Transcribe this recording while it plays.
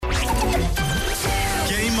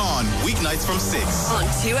Weeknights from 6 on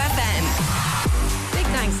 2FM. Big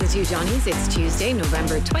thanks to two Johnnies. It's Tuesday,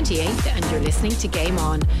 November 28th, and you're listening to Game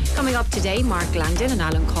On. Coming up today, Mark Langdon and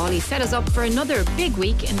Alan Cawley set us up for another big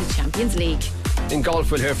week in the Champions League. In golf,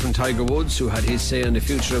 we'll hear from Tiger Woods, who had his say on the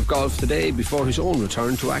future of golf today before his own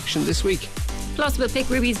return to action this week. Plus, we'll pick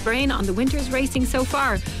Ruby's brain on the winter's racing so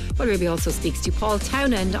far. But Ruby also speaks to Paul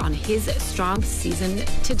Townend on his strong season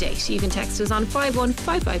to date. You can text us on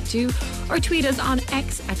 51552 or tweet us on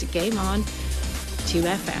X at GameOn2FM.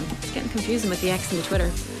 It's getting confusing with the X and the Twitter.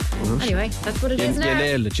 Anyway, that's what it is now. You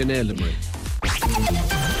nailed it, Marie.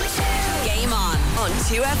 Game On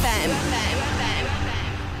 2FM.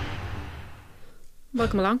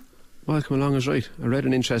 Welcome along. Welcome along is right. I read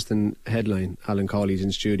an interesting headline. Alan Cawley's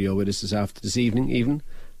in studio with us this evening even.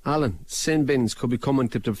 Alan, sin bins could be coming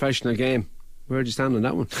to the professional game. Where do you stand on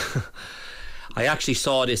that one? I actually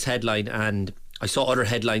saw this headline, and I saw other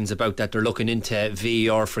headlines about that. They're looking into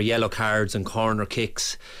VAR for yellow cards and corner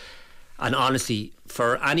kicks. And honestly,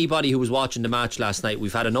 for anybody who was watching the match last night,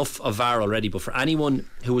 we've had enough of VAR already, but for anyone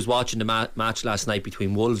who was watching the match last night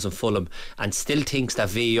between Wolves and Fulham and still thinks that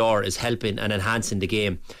VAR is helping and enhancing the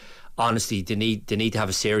game, honestly, they need to have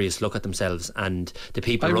a serious look at themselves. And the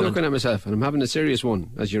people I'm looking at myself and I'm having a serious one,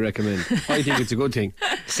 as you recommend. I think it's a good thing.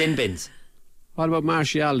 Sin bins. What about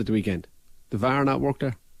Martial at the weekend? The VAR not work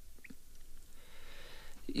there?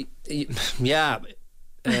 Yeah.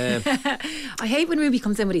 I hate when Ruby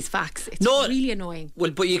comes in with his facts. It's really annoying.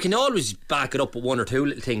 Well, but you can always back it up with one or two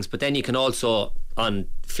little things, but then you can also on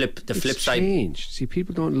flip side. Change. See,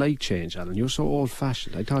 people don't like change, Alan. You're so old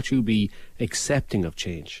fashioned. I thought you'd be accepting of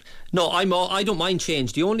change. No, I don't mind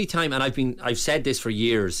change. The only time, and I've said this for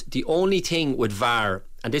years, the only thing with VAR,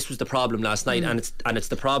 and this was the problem last night, and it's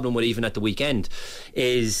the problem with even at the weekend,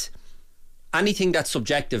 is anything that's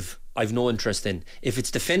subjective I've no interest in. If it's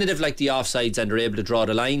definitive like the offsides and they're able to draw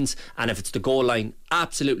the lines, and if it's the goal line,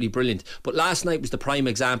 absolutely brilliant. But last night was the prime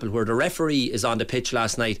example where the referee is on the pitch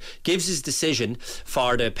last night, gives his decision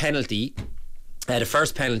for the penalty, the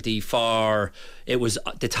first penalty for, it was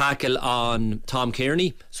the tackle on Tom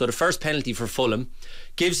Kearney, so the first penalty for Fulham,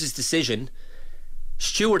 gives his decision.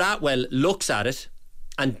 Stuart Atwell looks at it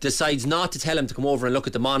and decides not to tell him to come over and look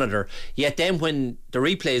at the monitor, yet then when the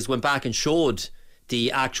replays went back and showed the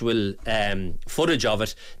actual footage of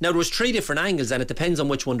it, now there was 3 different angles and it depends on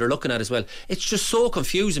which one they're looking at as well. It's just so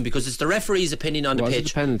confusing because it's the referee's opinion on the pitch. Was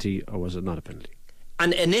it a penalty or was it not a penalty?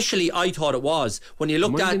 And initially I thought it was. When you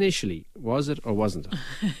looked at initially, was it or wasn't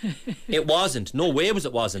it? It wasn't. No way was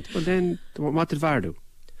it wasn't. Well then, what did VAR do?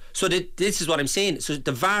 So this is what I'm saying. So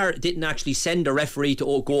the VAR didn't actually send a referee to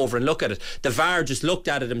go over and look at it. The VAR just looked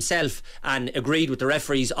at it himself and agreed with the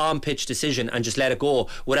referee's on-pitch decision and just let it go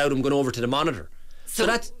without him going over to the monitor. So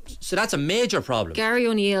that's a major problem. Gary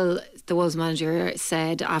O'Neill, the Wolves manager,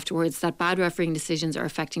 said afterwards that bad refereeing decisions are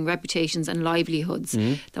affecting reputations and livelihoods.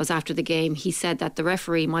 That was after the game. He said that the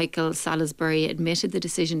referee, Michael Salisbury, admitted the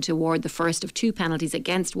decision to award the first of 2 penalties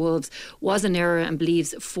against Wolves was an error and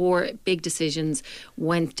believes 4 big decisions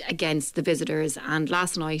went against the visitors. And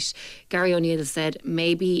last night, Gary O'Neill said,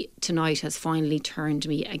 maybe tonight has finally turned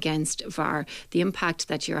me against VAR. The impact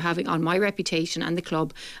that you're having on my reputation and the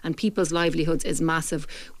club and people's livelihoods is massive.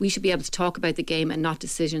 We should be able to talk about the game and not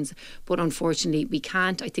decisions, but unfortunately we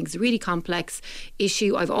can't. I think it's a really complex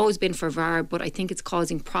issue. I've always been for VAR, but I think it's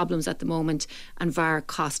causing problems at the moment, and VAR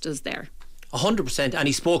cost us there. 100%, and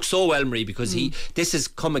he spoke so well, Marie, because this has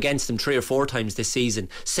come against him 3 or 4 times this season,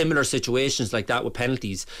 similar situations like that with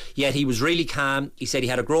penalties, yet he was really calm. He said he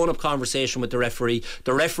had a grown-up conversation with the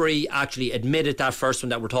referee actually admitted that first one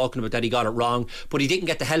that we're talking about, that he got it wrong, but he didn't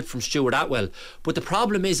get the help from Stuart Atwell. But the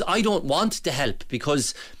problem is, I don't want the help,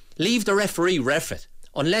 because leave the referee ref it,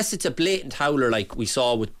 unless it's a blatant howler like we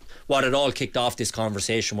saw with what it all kicked off this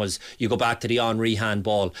conversation was, you go back to the Henry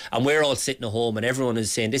handball and we're all sitting at home and everyone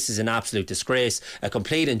is saying this is an absolute disgrace, a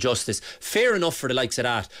complete injustice. Fair enough for the likes of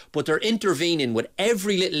that, but they're intervening with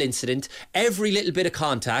every little incident, every little bit of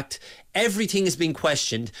contact. Everything is being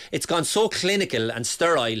questioned. It's gone so clinical and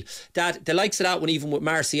sterile that the likes of that one, even with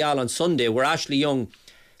Martial on Sunday, where Ashley Young,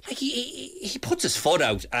 like he puts his foot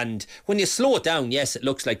out, and when you slow it down, yes, it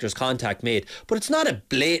looks like there's contact made, but it's not a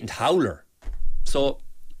blatant howler. So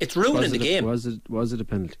it's ruining the game. Was it a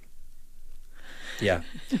penalty? Yeah,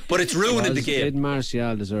 but it's ruining the game. Did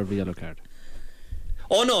Martial deserve a yellow card?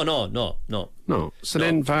 Oh no. So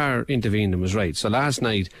then VAR intervened and was right. So last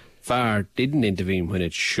night VAR didn't intervene when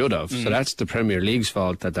it should have. So that's the Premier League's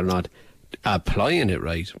fault that they're not applying it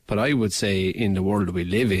right. But I would say in the world we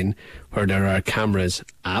live in, where there are cameras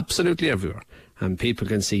absolutely everywhere and people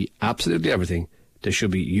can see absolutely everything, they should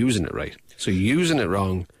be using it right. So using it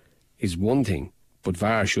wrong is one thing, but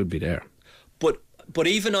VAR should be there. But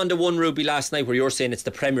even on the one, Ruby, last night where you're saying it's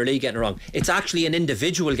the Premier League getting it wrong, it's actually an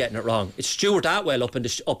individual getting it wrong. It's Stuart Atwell up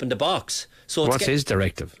in the box. So what's his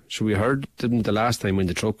directive? Should we heard them the last time in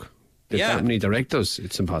the truck? If that many directives,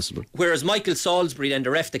 it's impossible. Whereas Michael Salisbury, then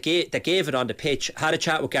the ref that gave it on the pitch, had a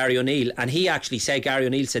chat with Gary O'Neill, and he actually said, Gary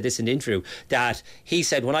O'Neill said this in the interview, that he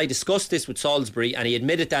said, when I discussed this with Salisbury and he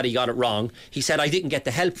admitted that he got it wrong, he said, I didn't get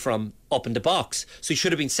the help from up in the box, so he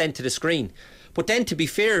should have been sent to the screen. But then, to be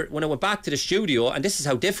fair, when I went back to the studio, and this is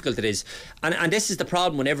how difficult it is, and this is the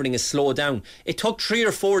problem when everything is slowed down, it took 3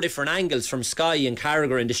 or 4 different angles from Sky and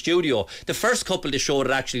Carragher in the studio. The first couple to show it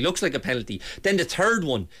actually looks like a penalty. Then the third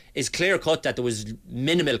one is clear cut that there was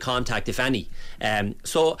minimal contact, if any.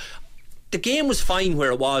 So the game was fine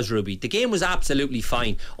where it was, Ruby. The game was absolutely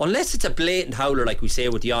fine. Unless it's a blatant howler like we say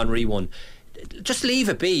with the Henry one, just leave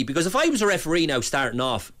it be. Because if I was a referee now starting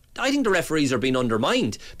off, I think the referees are being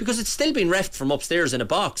undermined because it's still being refed from upstairs in a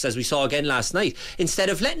box, as we saw again last night. Instead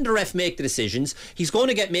of letting the ref make the decisions, he's going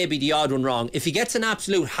to get maybe the odd one wrong. If he gets an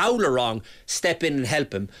absolute howler wrong, step in and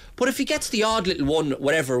help him. But if he gets the odd little one,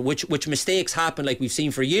 whatever, which mistakes happen like we've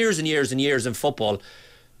seen for years and years and years in football,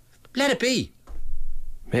 let it be.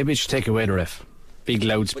 Maybe it should take away the ref. Big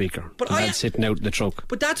loudspeaker. But the lad sitting out in the truck.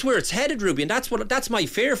 But that's where it's headed, Ruby, and that's my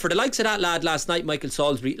fear for the likes of that lad last night, Michael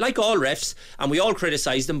Salisbury. Like all refs, and we all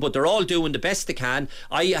criticise them, but they're all doing the best they can.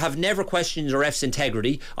 I have never questioned the refs'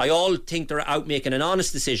 integrity. I all think they're out making an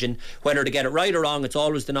honest decision. Whether they get it right or wrong, it's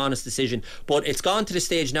always an honest decision. But it's gone to the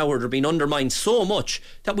stage now where they're being undermined so much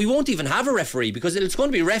that we won't even have a referee because it's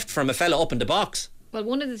going to be refed from a fella up in the box. Well,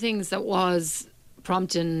 one of the things that was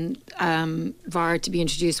prompting VAR to be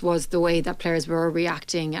introduced was the way that players were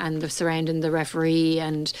reacting and the surrounding the referee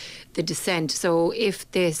and the dissent. So if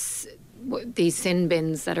these sin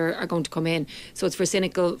bins that are going to come in, so it's for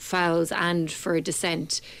cynical fouls and for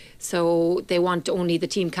dissent, so they want only the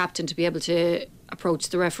team captain to be able to approach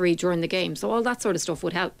the referee during the game, so all that sort of stuff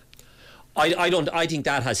would help. I think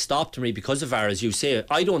that has stopped me because of VAR, as you say.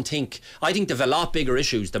 I think they've a lot bigger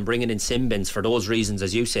issues than bringing in sin bins for those reasons,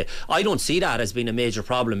 as you say. I don't see that as being a major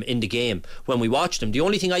problem in the game when we watch them. The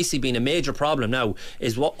only thing I see being a major problem now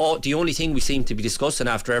is the only thing we seem to be discussing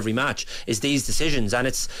after every match is these decisions, and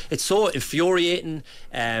it's so infuriating.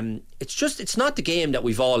 It's not the game that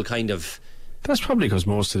we've all kind of. That's probably because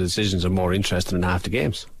most of the decisions are more interesting than half the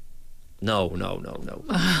games. No.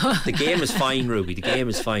 The game is fine, Ruby. The game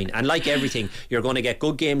is fine. And like everything, you're going to get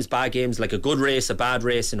good games, bad games, like a good race, a bad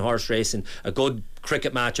race in horse racing, a good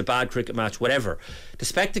cricket match, a bad cricket match, whatever. The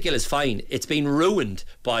spectacle is fine. It's been ruined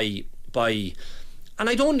by and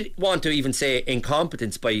I don't want to even say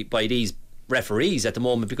incompetence by these referees at the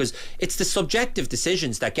moment, because it's the subjective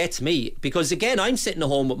decisions that gets me. Because again, I'm sitting at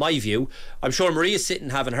home with my view. I'm sure Maria's sitting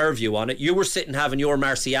having her view on it. You were sitting having your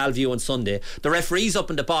Martial view on Sunday. The referee's up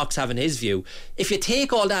in the box having his view. If you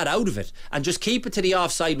take all that out of it and just keep it to the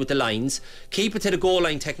offside with the lines, keep it to the goal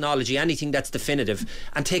line technology, anything that's definitive,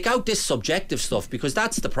 and take out this subjective stuff, because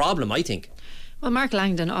that's the problem, I think. Well, Mark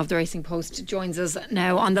Langdon of the Racing Post joins us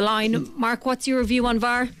now on the line. Mark, what's your view on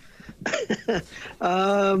VAR?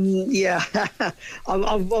 Yeah, I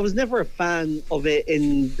was never a fan of it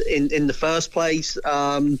in the first place.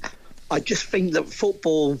 I just think that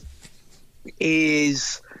football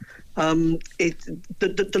is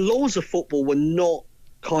the laws of football were not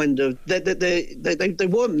kind of they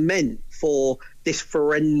weren't meant for this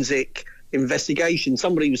forensic investigation.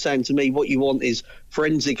 Somebody was saying to me, what you want is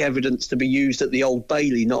forensic evidence to be used at the Old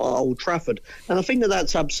Bailey, not at Old Trafford. And I think that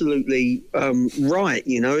that's absolutely right.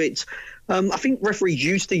 You know, it's I think referees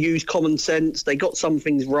used to use common sense. They got some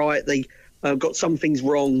things right, they got some things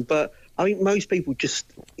wrong, but I think most people just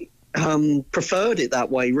preferred it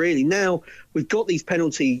that way, really. Now we've got these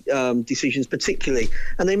penalty decisions particularly,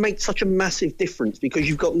 and they make such a massive difference because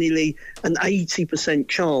you've got nearly an 80%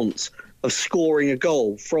 chance of scoring a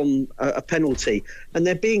goal from a penalty, and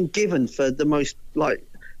they're being given for the most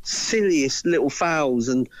silliest little fouls,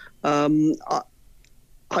 and I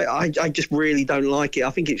just really don't like it.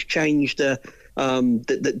 I think it's changed the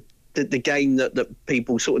game that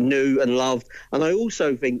people sort of knew and loved, and I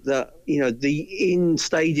also think that the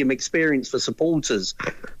in-stadium experience for supporters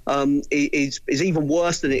is even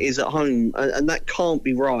worse than it is at home, and that can't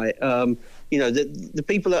be right. The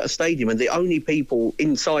people at a stadium are the only people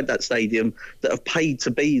inside that stadium that have paid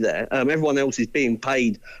to be there. Everyone else is being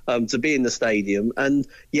paid to be in the stadium, and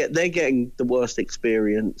yet they're getting the worst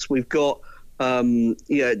experience. We've got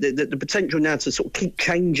the potential now to sort of keep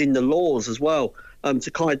changing the laws as well,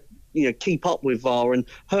 to kind of keep up with VAR. And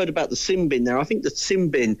heard about the sin bin there. I think the sin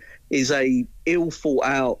bin is a ill thought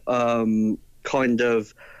out kind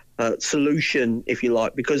of solution, if you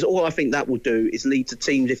like, because all I think that will do is lead to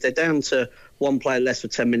teams, if they're down to one player less for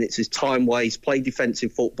 10 minutes, is time waste, play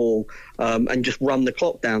defensive football, and just run the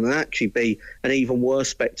clock down and actually be an even worse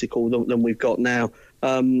spectacle than we've got now.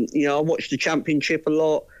 I watched the Championship a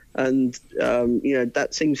lot, and that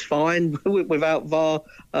seems fine without VAR.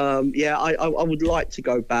 I would like to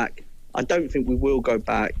go back. I don't think we will go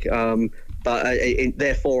back, but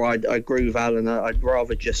therefore I agree with Alan. I'd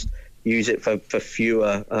rather just use it for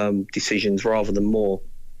fewer decisions rather than more.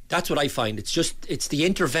 That's what I find. It's the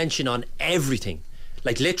intervention on everything.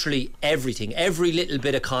 Like literally everything, every little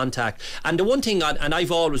bit of contact. And the one thing, and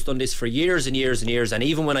I've always done this for years and years and years, and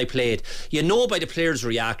even when I played, by the player's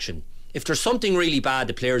reaction. If there's something really bad,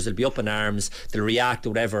 the players will be up in arms, they'll react or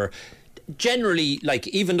whatever. Generally, like,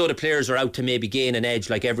 even though the players are out to maybe gain an edge,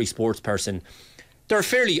 like every sports person, they're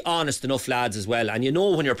fairly honest enough lads as well. And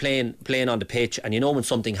when you're playing on the pitch, and when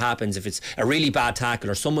something happens, if it's a really bad tackle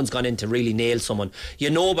or someone's gone in to really nail someone,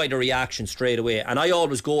 by the reaction straight away. And I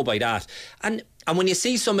always go by that. And when you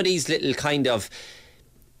see some of these little kind of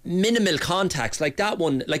minimal contacts like that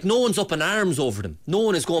one, like no one's up in arms over them, no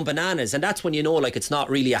one is going bananas, and that's when like it's not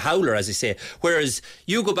really a howler, as I say. Whereas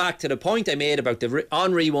you go back to the point I made about the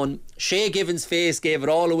Henry one, Shea Given's face gave it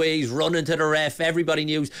all away, he's running to the ref, everybody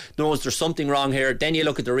knows there's something wrong here. Then you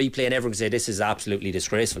look at the replay and everyone say this is absolutely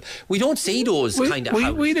disgraceful. We don't see those kind of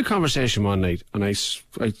howlers. We had a conversation one night, and I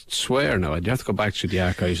swear now I'd have to go back through the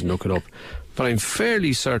archives and look it up, but I'm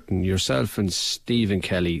fairly certain yourself and Stephen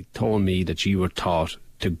Kelly told me that you were taught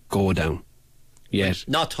to go down. Yet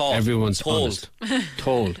not taught, everyone's told. Honest.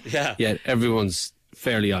 Told. Yeah. Yet everyone's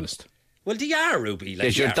fairly honest. Well, they are, Ruby.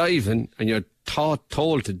 Yes, you're diving and you're told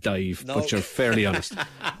to dive, but you're fairly honest.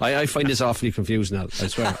 I find this awfully confusing now, I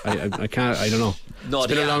swear. I can't, I don't know. No,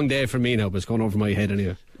 it's been a long day for me now, but it's going over my head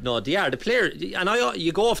anyway. No, they are. The player, and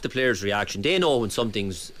you go off the player's reaction. They know when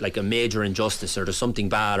something's like a major injustice or there's something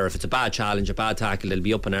bad, or if it's a bad challenge, a bad tackle, they'll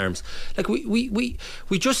be up in arms. Like we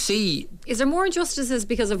just see. Is there more injustices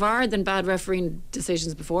because of VAR than bad refereeing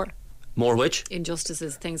decisions before? More which?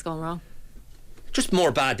 Injustices, things going wrong. Just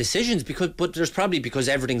more bad decisions, but there's probably because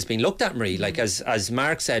everything's been looked at, Marie, like as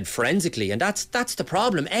Mark said, forensically, and that's the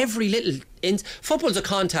problem. Every little football's a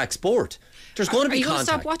contact sport. There's going to be contact. Are you going to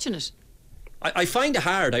stop watching it? I find it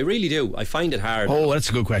hard. I really do. I find it hard. Oh, that's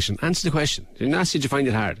a good question. Answer the question. Didn't ask you to find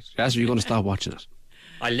it hard. Ask you, you're going to stop watching it.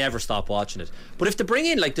 I'll never stop watching it. But if they bring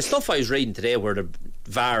in like the stuff I was reading today, where the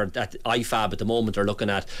VAR at IFAB at the moment are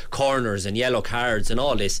looking at corners and yellow cards and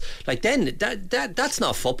all this, like then that's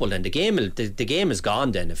not football. Then the game is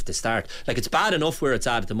gone. Then if they start, like, it's bad enough where it's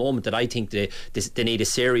at the moment that I think they need a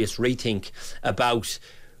serious rethink about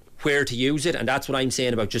where to use it, and that's what I'm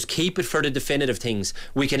saying about just keep it for the definitive things.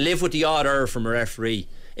 We can live with the odd error from a referee.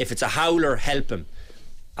 If it's a howler, help him.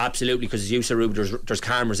 Absolutely, because as you said, Ruben, there's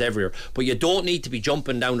cameras everywhere, but you don't need to be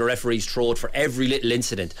jumping down the referee's throat for every little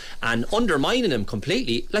incident and undermining him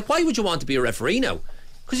completely. Like, why would you want to be a referee now?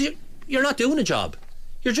 Because you're not doing a job.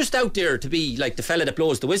 You're just out there to be like the fella that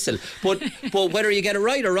blows the whistle, but whether you get it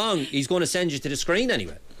right or wrong, he's going to send you to the screen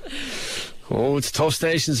anyway. Oh, it's a tough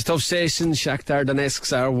station. Shakhtar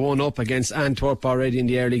Donetsk are 1-up against Antwerp already in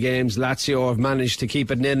the early games. Lazio have managed to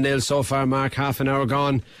keep it 0-0 so far, Mark. Half an hour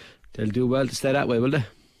gone. They'll do well to stay that way, will they?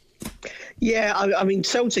 Yeah, I mean,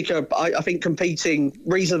 Celtic are, I think, competing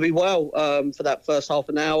reasonably well for that first half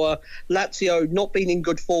an hour. Lazio not being in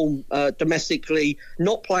good form domestically,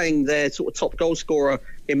 not playing their sort of top goal scorer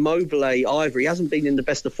Immobile either. He hasn't been in the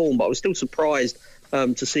best of form, but I was still surprised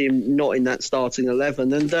to see him not in that starting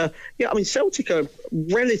 11. And I mean, Celtic are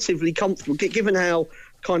relatively comfortable given how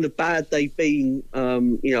kind of bad they've been,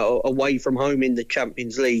 away from home in the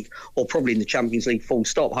Champions League, or probably in the Champions League full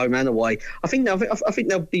stop, home and away. I think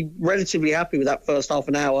they'll be relatively happy with that first half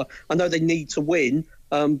an hour. I know they need to win,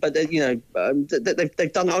 but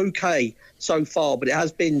they've done okay so far. But it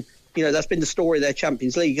has been, that's been the story of their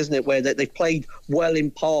Champions League, isn't it? Where they've played well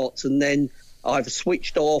in parts and then either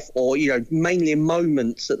switched off or, mainly in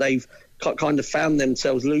moments that they've kind of found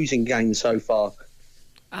themselves losing games so far.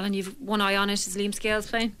 Alan, you've one eye on it. Is Liam Scales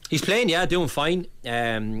playing? He's playing, yeah, doing fine.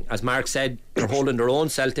 As Mark said, they're holding their own,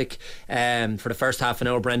 Celtic. For the first half an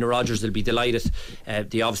hour, Brendan Rodgers will be delighted.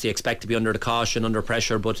 They obviously expect to be under the caution, under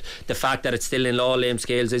pressure, but the fact that it's still in law, Liam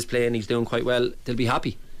Scales is playing, he's doing quite well, they'll be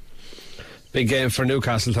happy. Big game for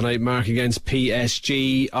Newcastle tonight, Mark, against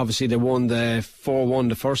PSG. Obviously they won the 4-1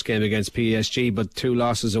 the first game against PSG, but 2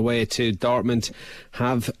 losses away to Dortmund.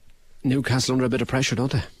 Have Newcastle under a bit of pressure,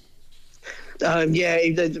 don't they?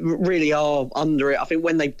 They really are under it. I think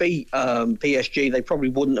when they beat PSG, they probably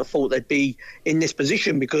wouldn't have thought they'd be in this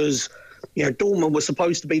position because, Dortmund was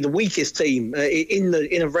supposed to be the weakest team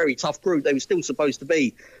in a very tough group. They were still supposed to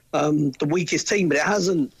be the weakest team, but it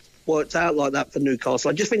hasn't worked out like that for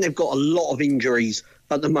Newcastle. I just think they've got a lot of injuries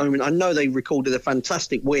at the moment. I know they recorded a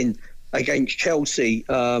fantastic win against Chelsea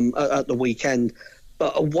at the weekend,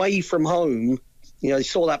 but away from home, you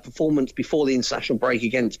saw that performance before the international break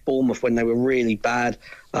against Bournemouth when they were really bad.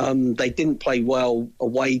 They didn't play well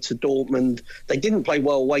away to Dortmund. They didn't play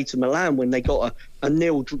well away to Milan when they got a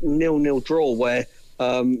 0-0 draw where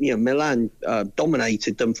Milan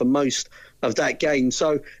dominated them for most of that game.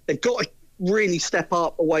 So they've got to really step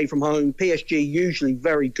up away from home. PSG usually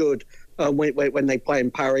very good when they play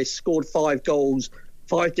in Paris. Scored 5 goals,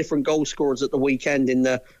 5 different goal scorers at the weekend in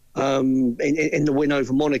the win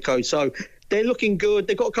over Monaco. So they're looking good.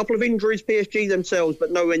 They've got a couple of injuries, PSG themselves,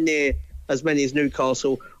 but nowhere near as many as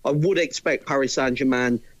Newcastle. I would expect Paris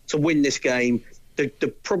Saint-Germain to win this game.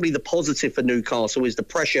 Probably the positive for Newcastle is the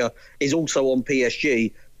pressure is also on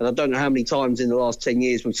PSG. And I don't know how many times in the last 10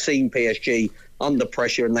 years we've seen PSG under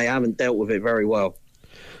pressure and they haven't dealt with it very well.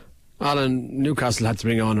 Alan, Newcastle had to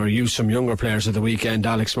bring on or use some younger players at the weekend,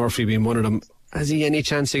 Alex Murphy being one of them. Has he any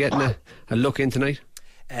chance of getting a look in tonight?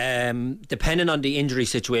 Depending on the injury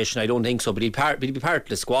situation, I don't think so, but he'll be part of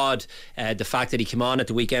the squad. The fact that he came on at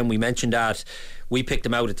the weekend, we mentioned that we picked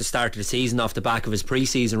him out at the start of the season off the back of his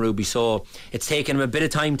pre-season, Ruby, so it's taken him a bit of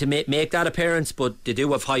time to make that appearance, but they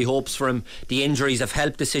do have high hopes for him. The injuries have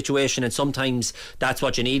helped the situation, and sometimes that's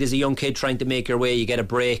what you need as a young kid trying to make your way. You get a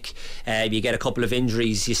break, you get a couple of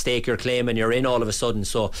injuries, you stake your claim and you're in all of a sudden,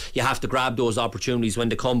 so you have to grab those opportunities when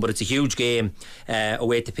they come. But it's a huge game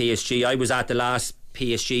away to PSG. I was at the last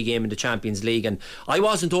PSG game in the Champions League and I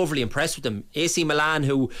wasn't overly impressed with them. AC Milan,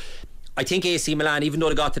 even though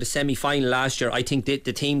they got to the semi-final last year, I think the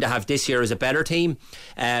team to have this year is a better team,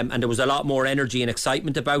 and there was a lot more energy and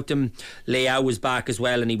excitement about them. Leao was back as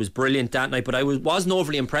well and he was brilliant that night, but I wasn't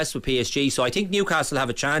overly impressed with PSG, so I think Newcastle have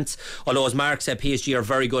a chance, although as Mark said, PSG are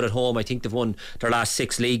very good at home. I think they've won their last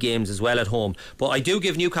 6 league games as well at home, but I do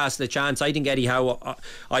give Newcastle a chance. I think Eddie Howe,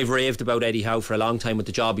 I've raved about Eddie Howe for a long time with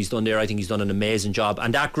the job he's done there. I think he's done an amazing job,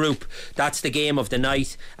 and that group, that's the game of the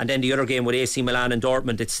night, and then the other game with AC Milan and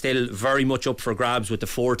Dortmund, it's still very much up for grabs with the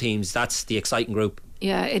 4 teams. That's the exciting group.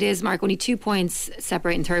 Yeah, it is, Mark. Only 2 points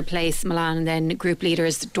separating third place Milan and then group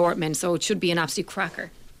leaders Dortmund, so it should be an absolute cracker.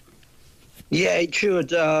 Yeah, it should.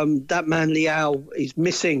 That man Leao is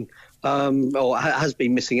missing, or has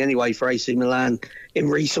been missing anyway for AC Milan in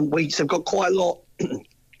recent weeks. They've got quite a lot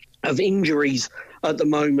of injuries at the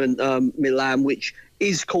moment, Milan, which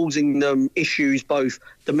is causing them issues both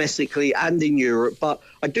domestically and in Europe. But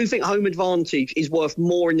I do think home advantage is worth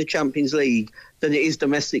more in the Champions League than it is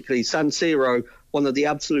domestically. San Siro, one of the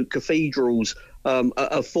absolute cathedrals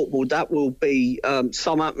of football, that will be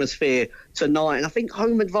some atmosphere tonight. And I think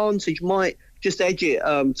home advantage might just edge it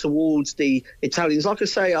towards the Italians. Like I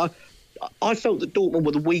say, I felt that Dortmund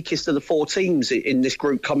were the weakest of the 4 teams in this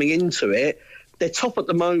group coming into it. They're top at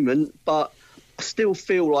the moment, but I still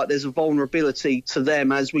feel like there's a vulnerability to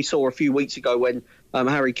them, as we saw a few weeks ago when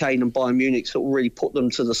Harry Kane and Bayern Munich sort of really put them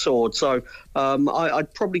to the sword. So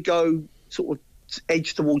I'd probably go sort of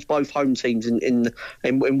edge towards both home teams in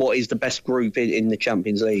what is the best group in the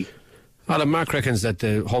Champions League. Alan, Mark reckons that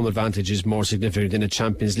the home advantage is more significant in a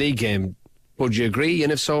Champions League game. Would you agree?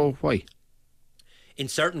 And if so, why? In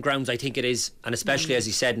certain grounds I think it is, and especially as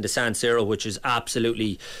he said in the San Siro, which is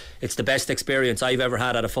absolutely, it's the best experience I've ever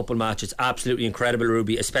had at a football match. It's absolutely incredible,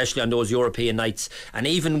 Ruby, especially on those European nights. And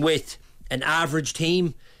even with an average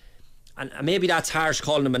team, and maybe that's harsh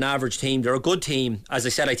calling them an average team, they're a good team. As I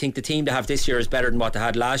said, I think the team they have this year is better than what they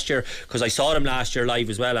had last year, because I saw them last year live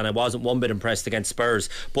as well and I wasn't one bit impressed against Spurs.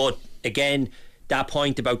 But again, that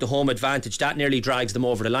point about the home advantage, that nearly drags them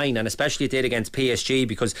over the line, and especially it did against PSG,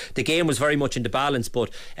 because the game was very much in the balance, but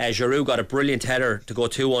Giroud got a brilliant header to go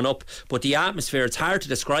 2-1 up. But the atmosphere, it's hard to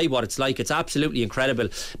describe what it's like. It's absolutely incredible,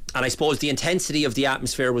 and I suppose the intensity of the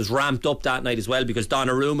atmosphere was ramped up that night as well, because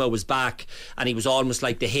Donnarumma was back and he was almost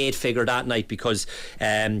like the hate figure that night, because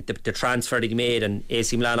the transfer that he made, and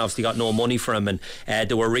AC Milan obviously got no money for him, and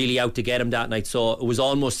they were really out to get him that night, so it was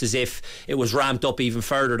almost as if it was ramped up even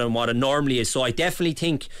further than what it normally is. So I definitely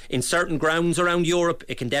think in certain grounds around Europe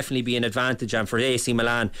it can definitely be an advantage, and for AC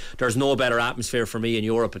Milan there's no better atmosphere for me in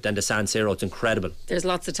Europe than the San Siro. It's incredible. There's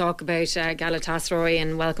lots of talk about Galatasaray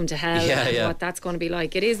and Welcome to Hell and what that's going to be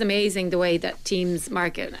like. It is amazing the way that teams,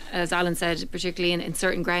 Mark, as Alan said, particularly in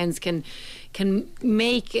certain grounds, can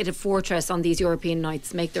make it a fortress on these European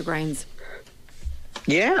nights, make their grounds.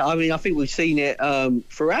 Yeah, I mean, I think we've seen it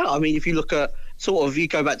throughout. I mean, if you look at sort of, you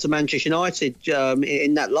go back to Manchester United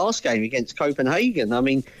in that last game against Copenhagen. I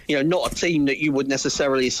mean, not a team that you would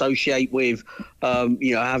necessarily associate with,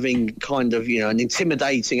 having kind of, an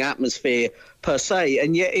intimidating atmosphere per se.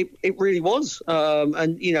 And yet it really was.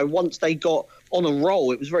 And once they got on a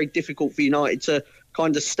roll, it was very difficult for United to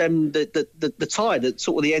kind of stem the tide at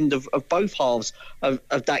sort of the end of both halves of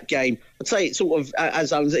that game. I'd say it's sort of,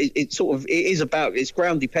 as Alan said, it's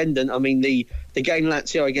ground dependent. I mean, the game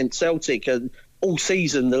Lazio against Celtic, and all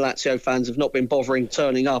season the Lazio fans have not been bothering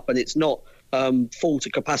turning up, and it's not full to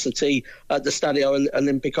capacity at the Stadio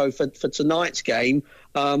Olimpico for tonight's game.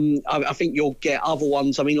 I think you'll get other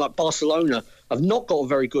ones. I mean, like Barcelona have not got a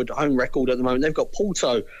very good home record at the moment. They've got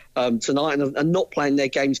Porto tonight and not playing their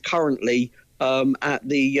games currently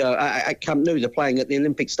at Camp Nou. They're playing at the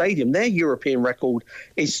Olympic Stadium. Their European record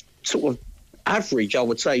is sort of average, I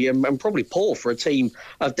would say, and probably poor for a team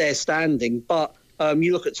of their standing. But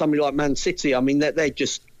you look at somebody like Man City, I mean, they're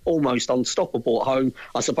just almost unstoppable at home.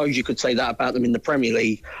 I suppose you could say that about them in the Premier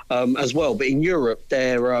League as well. But in Europe,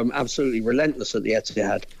 they're absolutely relentless at the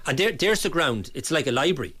Etihad. And there's the ground. It's like a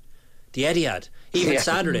library. The Etihad. Even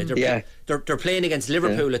Saturday, they're playing against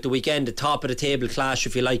Liverpool at the weekend, the top of the table clash,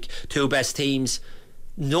 if you like, two best teams.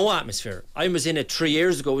 No atmosphere. I was in it 3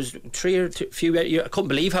 years ago. It was few years. I couldn't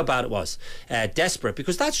believe how bad it was. Desperate,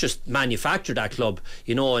 because that's just manufactured, that club,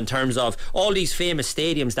 in terms of all these famous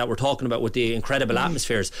stadiums that we're talking about with the incredible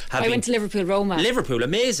atmospheres. I went to Liverpool-Roma. Liverpool,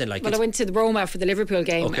 amazing. I went to the Roma for the Liverpool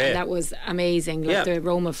game, and that was amazing. The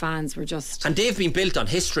Roma fans were just... And they've been built on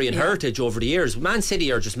history and heritage over the years. Man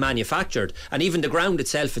City are just manufactured, and even the ground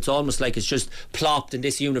itself, it's almost like it's just plopped in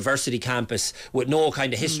this university campus with no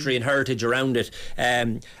kind of history and heritage around it.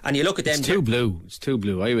 And you look at them, it's too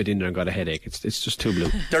blue. I went in there and got a headache. It's just too blue.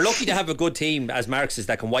 They're lucky to have a good team, as Mark says,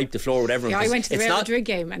 that can wipe the floor with everyone. I went to the Real Madrid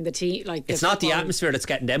game, and the team, it's not the atmosphere that's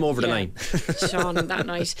getting them over the line. Sean, that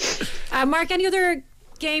night. Mark, any other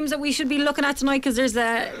games that we should be looking at tonight? Because there's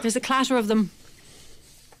a clatter of them.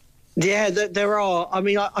 Yeah, there are. I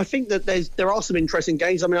mean, I think that there are some interesting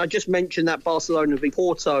games. I mean, I just mentioned that Barcelona v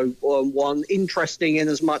Porto one. Interesting in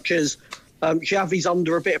as much as Xavi's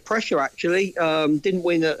under a bit of pressure, actually. Didn't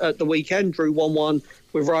win at the weekend, drew 1-1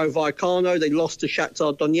 with Rayo Vallecano. They lost to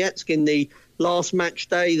Shakhtar Donetsk in the last match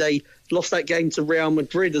day. They lost that game to Real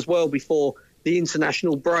Madrid as well before the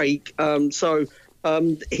international break. So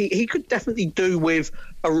he could definitely do with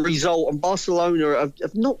a result. And Barcelona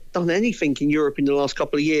have not done anything in Europe in the last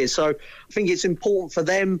couple of years. So I think it's important for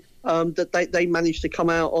them that they managed to come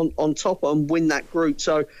out on top and win that group.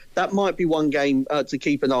 So that might be one game to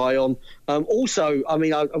keep an eye on. Also, I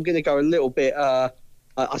mean, I'm going to go a little bit,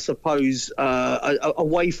 I suppose,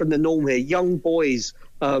 away from the norm here. Young Boys,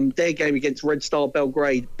 their game against Red Star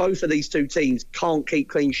Belgrade, both of these two teams can't keep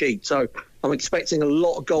clean sheets. So I'm expecting a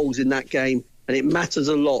lot of goals in that game, and it matters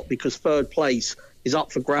a lot because third place is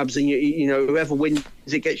up for grabs, and whoever wins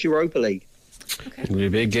it gets Europa League. Okay. It'll be a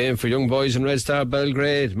big game for Young Boys and Red Star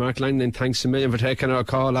Belgrade. Mark Langdon, thanks a million for taking our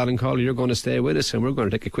call. Alan Cawley, you're going to stay with us, and we're going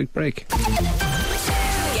to take a quick break.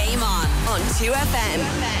 Game on 2FM.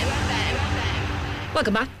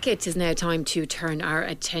 Welcome back. It is now time to turn our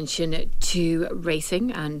attention to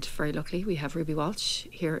racing, and very luckily we have Ruby Walsh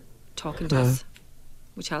here talking to us,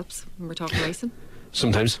 which helps when we're talking racing.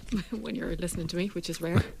 Sometimes. When you're listening to me, which is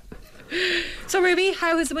rare. So Ruby,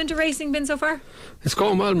 how has the winter racing been so far? It's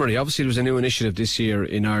going well, Murray. Obviously there was a new initiative this year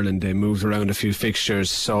in Ireland. They moved around a few fixtures,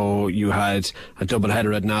 so you had a double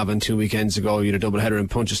header at Navan 2 weekends ago, you had a double header in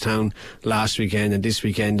Punchestown last weekend, and this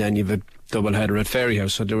weekend then you've a double header at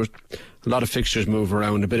Ferryhouse. So there were a lot of fixtures move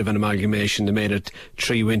around, a bit of an amalgamation. They made it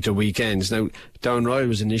 3 winter weekends. Now Downroyal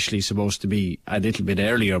was initially supposed to be a little bit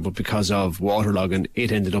earlier, but because of waterlogging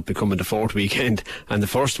it ended up becoming the 4th weekend and the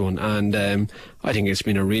first one. And I think it's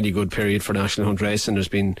been a really good period for National Hunt racing. There's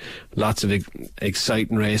been lots of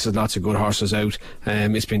exciting races, lots of good horses out.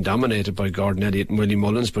 It's been dominated by Gordon Elliott and Willie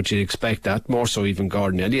Mullins, but you'd expect that, more so even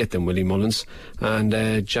Gordon Elliott than Willie Mullins.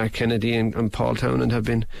 And Jack Kennedy and Paul Townend have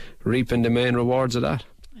been reaping the main rewards of that.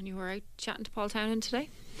 And you were out chatting to Paul Townend today?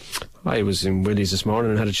 I was in Willie's this morning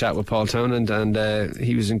and had a chat with Paul Townend, and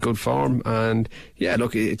he was in good form. And yeah,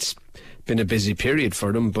 look, it's been a busy period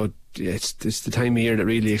for them, but it's the time of year that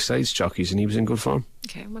really excites jockeys, and he was in good form.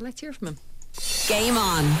 Okay, well, let's hear from him. Game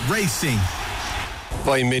on. Racing.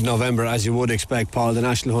 By mid-November, as you would expect, Paul, the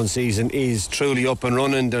National Hunt season is truly up and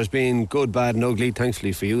running. There's been good, bad and ugly.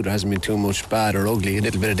 Thankfully for you, there hasn't been too much bad or ugly. A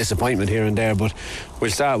little bit of disappointment here and there, but we'll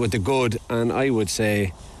start with the good. And I would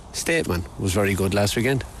say Stateman was very good last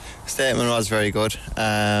weekend. Stateman was very good.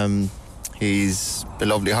 He's a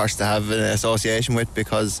lovely horse to have an association with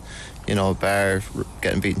because, bar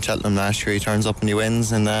getting beaten Cheltenham last year, he turns up and he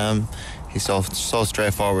wins, and he's so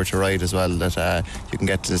straightforward to ride as well that you can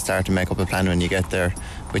get to the start and make up a plan when you get there,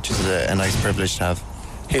 which is a nice privilege to have.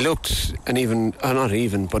 He looked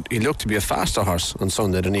but he looked to be a faster horse on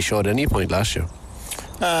Sunday than he showed at any point last year.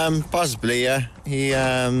 Possibly, yeah.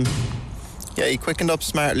 He quickened up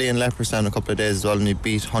smartly in Leopardstown a couple of days as well, and he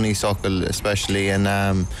beat Honeysuckle especially, and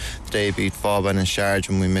the day he beat Vauban and Charge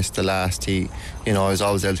when we missed the last. I was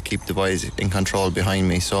always able to keep the boys in control behind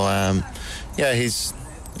me. So I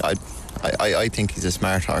think he's a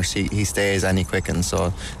smart horse. He stays and he quickens,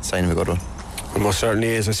 so sign of a good one. It most certainly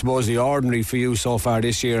is. I suppose the ordinary for you so far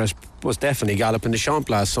this year was definitely galloping the Champ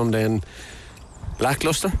last Sunday, and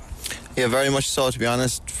lacklustre. Yeah, very much so, to be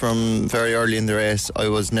honest. From very early in the race, I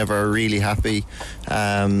was never really happy.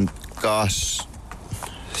 Got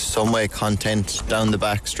some way content down the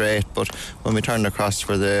back straight, but when we turned across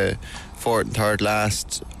for the fourth and third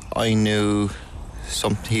last, I knew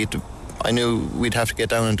we'd have to get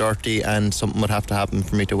down and dirty, and something would have to happen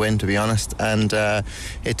for me to win, to be honest. And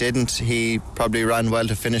it didn't. He probably ran well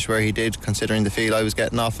to finish where he did, considering the feel I was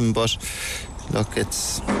getting off him, but look,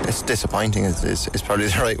 it's disappointing is probably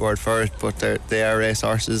the right word for it, but they are race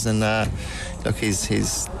horses, and look,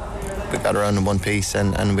 we got around in one piece,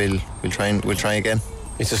 and we'll try again.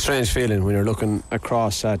 It's a strange feeling when you're looking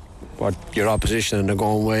across at what your opposition and they're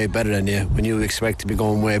going way better than you, when you expect to be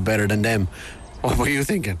going way better than them. What were you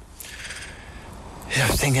thinking? Yeah,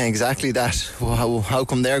 I was thinking exactly that. How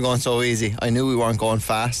come they're going so easy? I knew we weren't going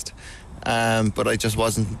fast, but I just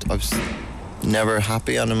wasn't. I was never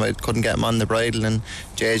happy on him. I couldn't get him on the bridle, and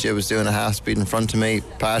JJ was doing a half speed in front of me.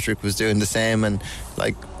 Patrick was doing the same, and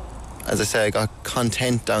as I say, I got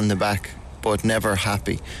content down the back, but never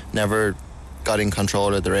happy. Never got in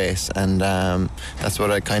control of the race, and that's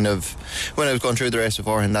what I when I was going through the race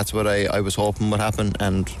beforehand, that's what I was hoping would happen,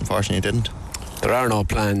 and unfortunately it didn't. There are no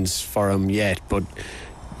plans for him yet, but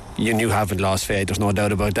you haven't lost faith, there's no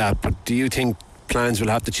doubt about that. But do you think plans will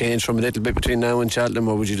have to change from a little bit between now and Cheltenham,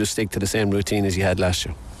 or would you just stick to the same routine as you had last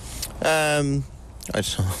year? I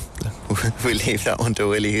don't know. We'll leave that one to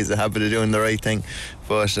Willie. He's a habit of doing the right thing,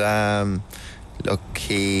 but look,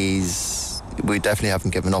 we definitely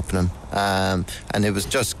haven't given up on him, and it was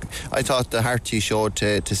just, I thought the heart he showed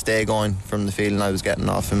to stay going from the feeling I was getting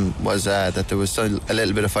off him was that there was still a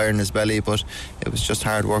little bit of fire in his belly, but it was just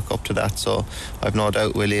hard work up to that. So I've no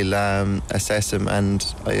doubt Willie'll assess him, and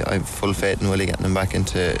I've full faith in Willie getting him back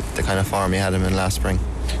into the kind of form he had him in last spring.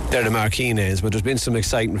 They're the marquee names, but there's been some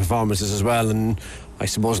exciting performances as well, and I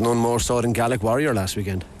suppose none more so than Gaelic Warrior last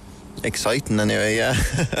weekend. Exciting anyway, yeah.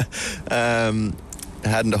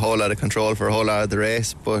 Hadn't a whole lot of control for a whole lot of the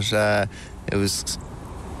race, but it was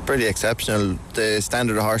pretty exceptional, the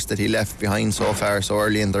standard of horse that he left behind so far so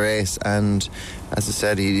early in the race, and as I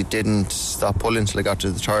said, he didn't stop pulling until he got to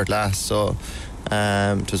the third last, so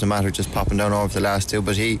it was a matter of just popping down over the last two.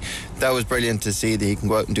 But that was brilliant to see that he can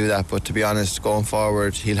go out and do that, but to be honest, going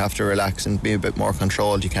forward he'll have to relax and be a bit more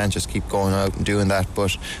controlled. You can't just keep going out and doing that,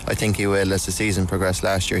 but I think he will. As the season progressed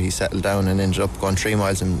last year, he settled down and ended up going 3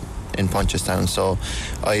 miles in Punchestown, so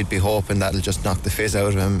I'd be hoping that'll just knock the fizz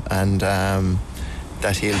out of him, and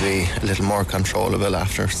that he'll be a little more controllable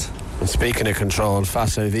afterwards. And speaking of control,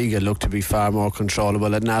 Fassa Viga looked to be far more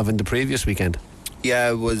controllable at Navan the previous weekend. Yeah,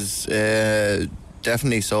 it was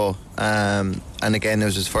definitely so, and again it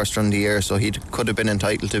was his first run of the year, so he could have been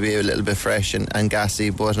entitled to be a little bit fresh and gassy,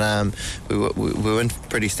 but we went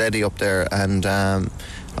pretty steady up there, and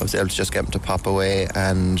I was able to just get him to pop away,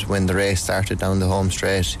 and when the race started down the home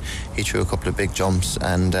straight, he threw a couple of big jumps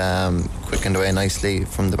and quickened away nicely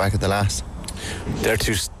from the back of the last. They're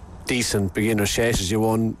two decent beginner chases. You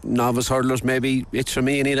won novice hurdlers, maybe It's For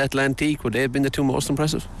Me and Atlantique. Would they have been the two most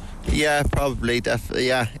impressive? Yeah, probably, definitely,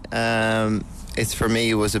 yeah. It's For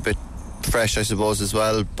Me was a bit fresh, I suppose, as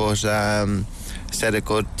well, but set a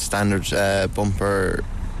good standard bumper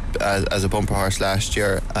as a bumper horse last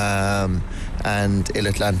year, and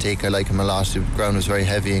Atlantique, I like him a lot. The ground was very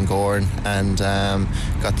heavy in Gorn, and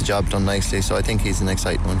got the job done nicely, so I think he's an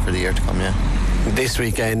exciting one for the year to come, yeah. This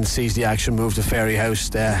weekend sees the action move to Fairy House.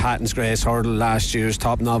 Hatton's Grace hurdle, last year's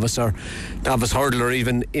top novice hurdler,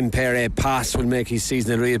 even Impere Pass, will make his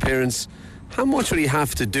seasonal reappearance. How much would he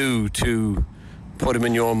have to do to put him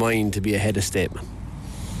in your mind to be ahead of Stateman?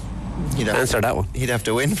 Answer that one. He'd have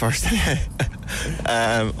to win first.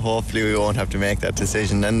 Hopefully we won't have to make that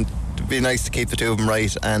decision, and it'd be nice to keep the two of them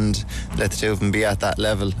right and let the two of them be at that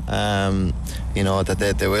level.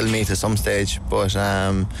 That they will meet at some stage, but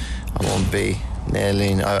I won't be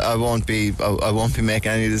nailing. I won't be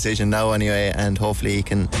making any decision now anyway, and hopefully he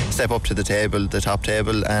can step up to the top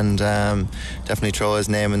table, and definitely throw his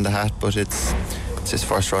name in the hat. But it's his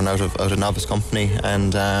first run out of novice company,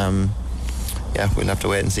 and yeah, we'll have to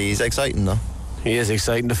wait and see. He's exciting though. He is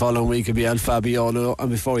exciting. The following week will be El Fabiolo, and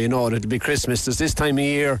before you know it, it'll be Christmas. Does this time of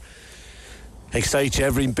year excite you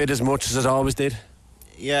every bit as much as it always did?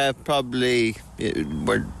 Yeah, probably.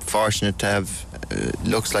 We're fortunate to have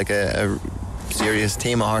looks like a serious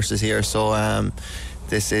team of horses here, so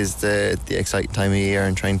this is the exciting time of year,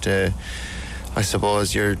 and trying to, I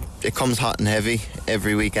suppose, it comes hot and heavy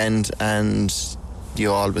every weekend, and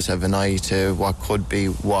you always have an eye to what could be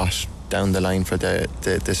what down the line for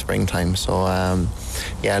the springtime. So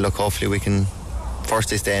yeah, look, hopefully we can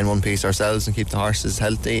firstly stay in one piece ourselves and keep the horses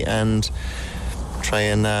healthy, and try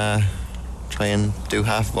and do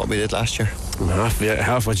half of what we did last year.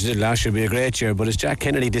 Half what you did last year would be a great year. But is Jack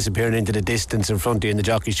Kennedy disappearing into the distance in front of you in the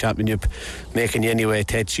Jockeys Championship making you anyway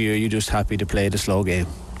touch you? Are you just happy to play the slow game?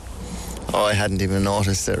 Oh, I hadn't even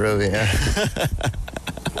noticed it, Ruby. Yeah.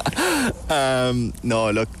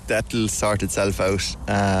 No, look, that'll sort itself out.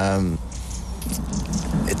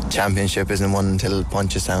 Championship isn't won until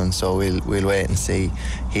Punchestown, so we'll wait and see.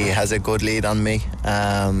 He has a good lead on me,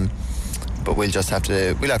 but we'll have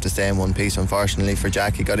to stay in one piece. Unfortunately for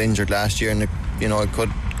Jack, he got injured last year, and it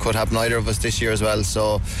could happen either of us this year as well.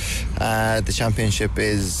 So the championship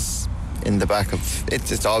is in the back of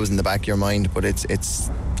it's always in the back of your mind, but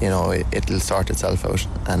it'll sort itself out,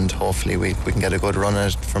 and hopefully we can get a good run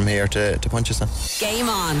at it from here to Punchestown. Game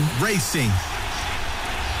on. Racing.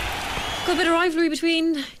 Good bit of rivalry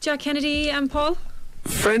between Jack Kennedy and Paul.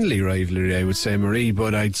 Friendly rivalry, I would say, Marie,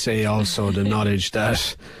 but I'd say also the knowledge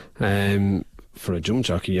that for a jump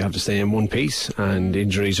jockey you have to stay in one piece, and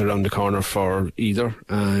injuries around the corner for either.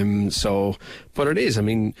 But it is, I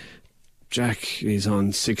mean, Jack is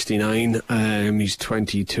on 69, he's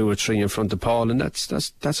 22 or 3 in front of Paul, and that's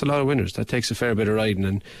a lot of winners. That takes a fair bit of riding,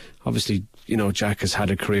 and obviously, Jack has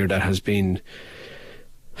had a career that has been,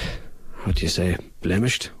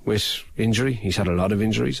 blemished with injury. He's had a lot of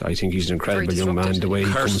injuries. I think he's an incredible young man, the way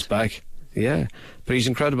he comes back. Yeah, but he's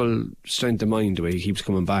incredible strength of mind, the way he keeps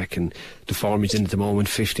coming back, and the form he's in at the moment.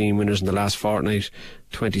 15 winners in the last fortnight,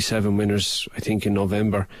 27 winners I think in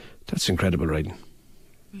November. That's incredible riding.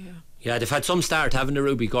 Yeah, they've had some start, haven't they,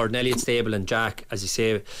 Ruby? Gordon Elliott stable and Jack, as you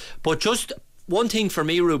say. But just one thing for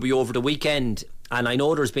me, Ruby, over the weekend, and I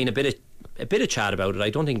know there's been a bit of chat about it. I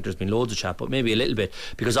don't think there's been loads of chat, but maybe a little bit,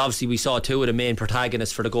 because obviously we saw two of the main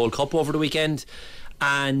protagonists for the Gold Cup over the weekend,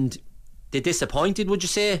 and they disappointed, would you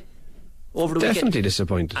say, over the weekend? Definitely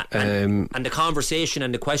disappointed. And the conversation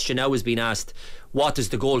and the question now is being asked, what does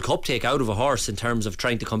the Gold Cup take out of a horse in terms of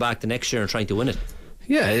trying to come back the next year and trying to win it?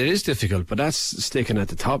 Yeah, it is difficult, but that's sticking at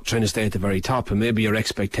the top, trying to stay at the very top, and maybe your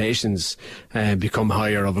expectations become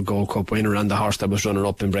higher of a Gold Cup winner. And the horse that was runner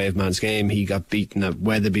up in Brave Man's Game, he got beaten at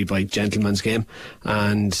Weatherby by Gentleman's Game,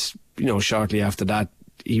 and shortly after that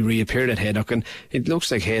he reappeared at Haydock, and it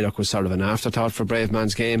looks like Haydock was sort of an afterthought for Brave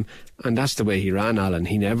Man's Game, and that's the way he ran, Alan.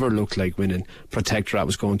 He never looked like winning. Protectorate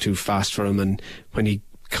was going too fast for him, and when he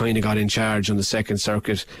kind of got in charge on the second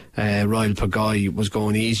circuit, Royal Pagoi was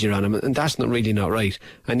going easier on him, and that's not right.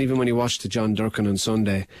 And even when you watched the John Durkin on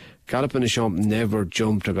Sunday, Gallop and the Champ never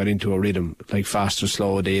jumped or got into a rhythm like Fast or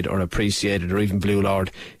Slow did, or Appreciated, or even Blue Lord.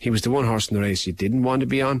 He was the one horse in the race you didn't want to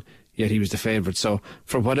be on, yet he was the favourite. So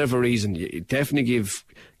for whatever reason, you definitely give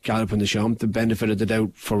Gallop and the Champ the benefit of the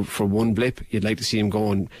doubt for one blip. You'd like to see him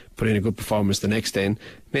go and put in a good performance the next day, and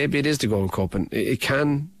maybe it is the Gold Cup, and it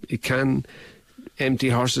can empty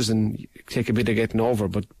horses and take a bit of getting over,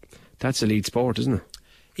 but that's elite sport, isn't it?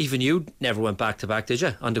 Even you never went back to back, did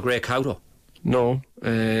you, on the Great Cowdo? No,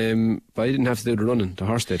 but I didn't have to do the running. The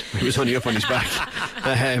horse did. He was only up on his back.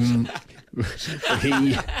 The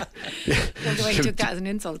way you took that as an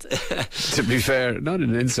insult. To be fair, not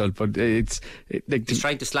an insult, but he's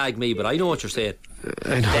trying to slag me, but I know what you're saying.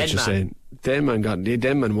 I know what you're saying.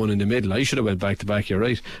 Denman won in the middle. I should have went back to back, you're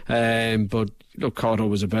right. But look, Cotto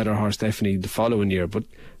was a better horse definitely the following year, but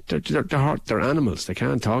they're animals. They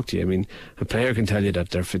can't talk to you. I mean, a player can tell you that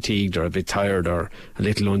they're fatigued or a bit tired or a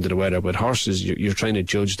little under the weather, but horses, you're trying to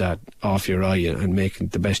judge that off your eye and make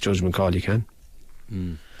the best judgment call you can.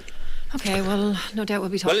 Okay, well, no doubt we'll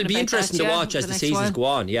be talking about that. Well, it'll be interesting to watch as the seasons go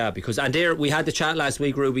on, yeah, because, and there we had the chat last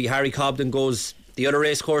week, Ruby. Harry Cobden goes the other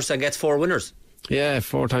race course and gets 4 winners. Yeah,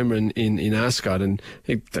 4-timer in Ascot, and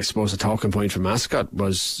I suppose the talking point from Ascot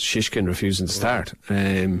was Shishkin refusing to start.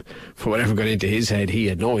 For whatever got into his head, he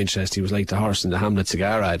had no interest. He was like the horse in the Hamlet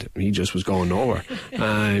cigar ad. He just was going nowhere.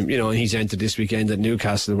 And he's entered this weekend at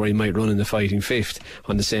Newcastle, where he might run in the fighting 5th.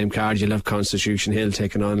 On the same card, you'll have Constitution Hill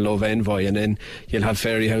taking on Love Envoy, and then you'll have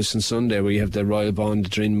Fairyhouse on Sunday, where you have the Royal Bond, the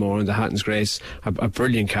Drinmore and the Hatton's Grace. A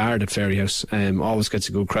brilliant card at Fairyhouse. Always gets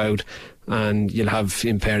a good crowd. and you'll have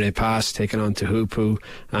Imperial Pass taking on to Hoopu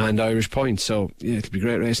and Irish Point, so yeah, it'll be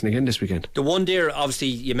great racing again this weekend. The one there, obviously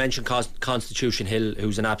you mentioned Constitution Hill,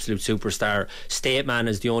 who's an absolute superstar. Stateman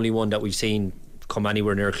is the only one that we've seen come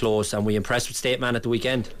anywhere near close, and we impressed with Stateman at the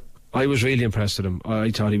weekend. I was really impressed with him.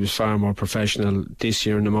 I thought he was far more professional this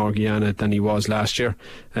year in the Morgiana than he was last year.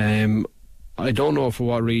 I don't know for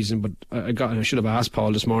what reason, but I should have asked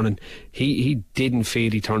Paul this morning. He didn't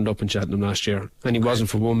feel he turned up in Cheltenham last year, and he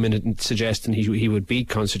wasn't for 1 minute suggesting he would beat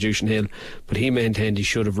Constitution Hill, but he maintained he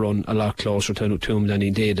should have run a lot closer to him than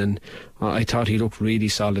he did, and I thought he looked really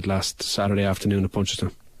solid last Saturday afternoon at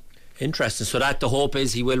Punchestown. Interesting. So that the hope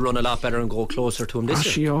is he will run a lot better and go closer to him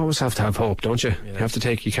this year. You always have to have hope, don't you?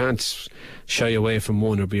 Yeah. You can't shy away from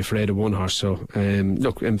one or be afraid of one horse. So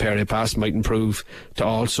look, Imperial Pass might improve to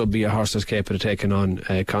also be a horse that's capable of taking on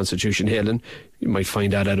Constitution Hill, and you might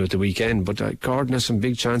find that out at the weekend. But Gordon has some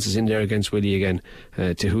big chances in there against Willie again.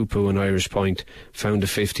 To Hoopu and Irish Point, found a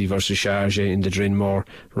 50 versus Charge in the Drinmore.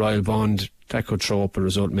 Royal Bond, that could throw up a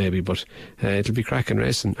result maybe, but it'll be cracking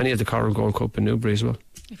racing. Any of the Corran Gold Cup in Newbury as well.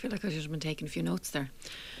 I feel like I should have been taking a few notes there.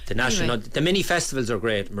 The mini festivals are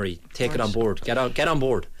great, Marie. Take it on board. Get on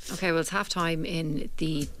board. Okay, well, it's half time in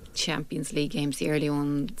the Champions League games, the early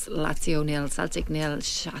ones. Lazio 0, Celtic 0.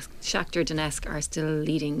 Shakhtar Donetsk are still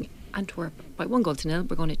leading Antwerp by 1-0.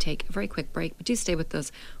 We're going to take a very quick break, but do stay with us.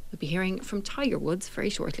 We'll be hearing from Tiger Woods very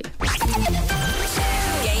shortly.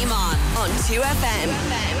 Game on 2FM.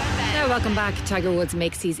 Now, welcome back. Tiger Woods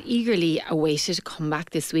makes his eagerly awaited comeback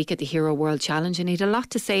this week at the Hero World Challenge, and he had a lot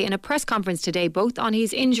to say in a press conference today, both on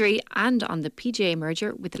his injury and on the PGA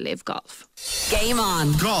merger with Live Golf. Game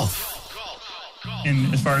on. Golf.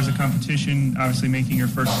 And as far as the competition, obviously making your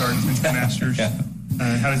first start since the Masters,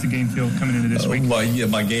 how does the game feel coming into this week? Well, yeah,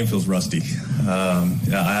 my game feels rusty.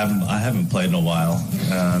 I haven't played in a while,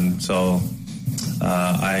 and so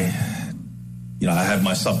I had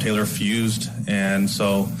my subtalar fused, and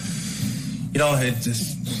so it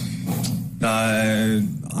just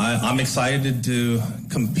I'm excited to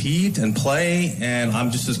compete and play, and I'm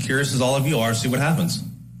just as curious as all of you are to see what happens,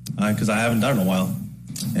 because I haven't done it in a while,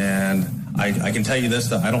 and I can tell you this,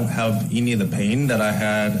 that I don't have any of the pain that I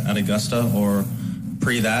had at Augusta or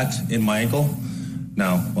pre that in my ankle.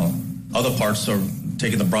 Now, well, other parts are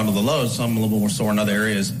taking the brunt of the load, so I'm a little more sore in other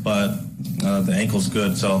areas, but the ankle's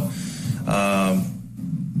good. So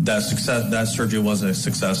that surgery was a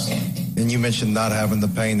success. And you mentioned not having the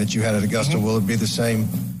pain that you had at Augusta. Will it be the same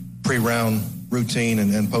pre-round routine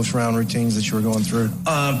and post-round routines that you were going through?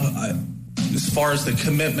 As far as the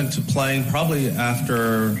commitment to playing, probably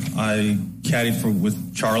after I caddied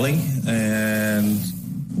with Charlie and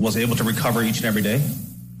was able to recover each and every day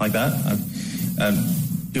like that. And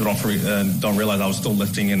people don't realize I was still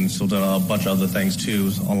lifting and still doing a bunch of other things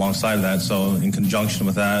too alongside of that. So in conjunction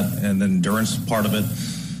with that and the endurance part of it,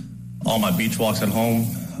 all my beach walks at home,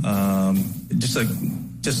 just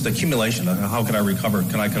the accumulation of how can I recover?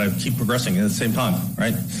 Can I keep progressing at the same time,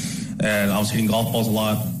 right? And I was hitting golf balls a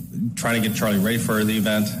lot, trying to get Charlie ready for the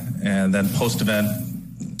event, and then post-event,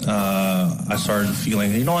 I started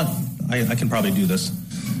feeling, you know what, I can probably do this,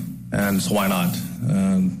 and so why not?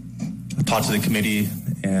 I talked to the committee,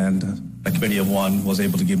 and a committee of one was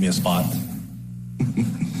able to give me a spot.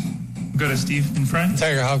 Go to Steve in front.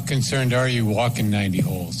 Tiger, how concerned are you walking 90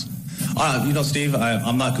 holes? Steve,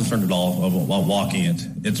 I'm not concerned at all about walking it.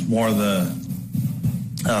 It's more as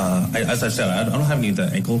I said, I don't have any of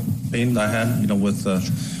the ankle pain that I had, with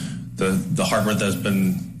the hardware that's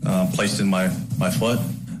been placed in my foot.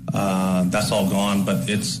 That's all gone, but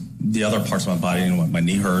it's the other parts of my body. My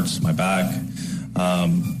knee hurts, my back.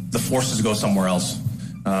 The forces go somewhere else.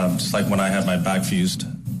 Just like when I had my back fused,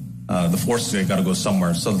 the forces got to go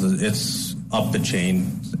somewhere. So it's up the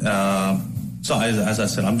chain. So as I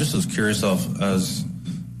said, I'm just as curious as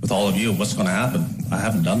with all of you, what's going to happen. I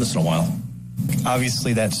haven't done this in a while.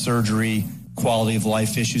 Obviously, that surgery, quality of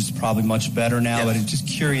life issues is probably much better now. Yes. But I'm just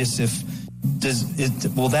curious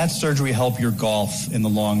will that surgery help your golf in the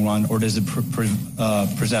long run, or does it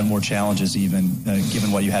present more challenges even,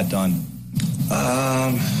 given what you had done?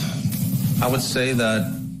 I would say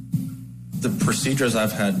that the procedures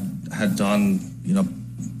I've had done,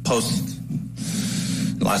 post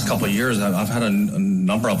the last couple of years, I've had a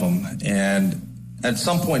number of them, and at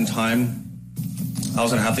some point in time, I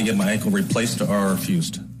was going to have to get my ankle replaced or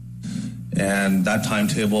fused, and that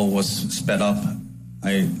timetable was sped up.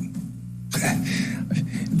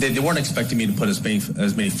 They weren't expecting me to put as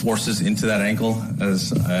many forces into that ankle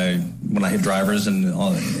as when I hit drivers,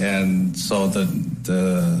 and so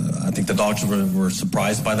I think the doctors were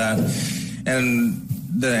surprised by that, and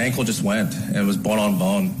the ankle just went and it was bone on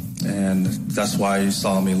bone, and that's why you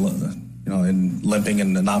saw me and limping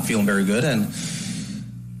and not feeling very good. And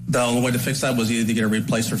the only way to fix that was either to get it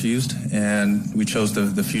replaced or fused. And we chose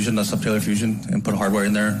the fusion, the subtalar fusion, and put hardware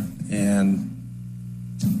in there. And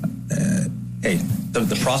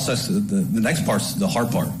the process, the next part's the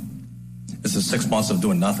hard part. It's the 6 months of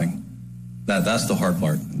doing nothing. That's the hard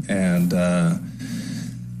part. And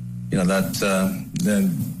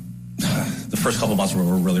then the first couple of months were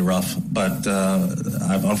really rough. But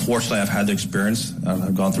unfortunately, I've had the experience.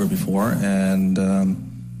 I've gone through it before, and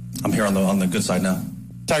I'm here on the good side now.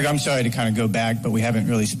 Tiger, I'm sorry to kind of go back, but we haven't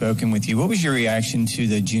really spoken with you. What was your reaction to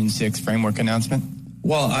the June 6th framework announcement?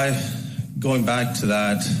 Well, going back to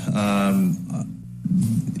that,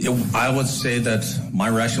 I would say that my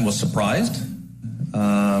reaction was surprised.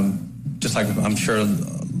 Just like I'm sure a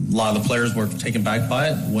lot of the players were taken back by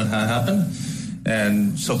it, what had happened.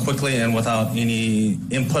 And so quickly and without any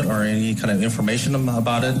input or any kind of information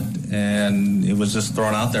about it. And it was just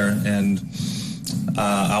thrown out there. And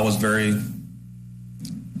I was very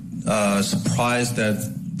surprised that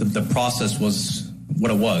the process was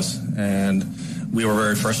what it was. And we were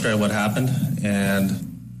very frustrated what happened. And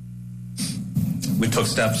we took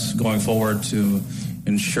steps going forward to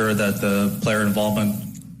ensure that the player involvement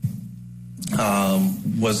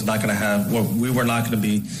was not going to have, we were not going to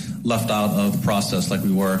be left out of the process like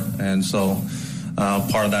we were. And so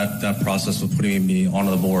part of that process was putting me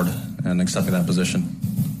onto the board and accepting that position.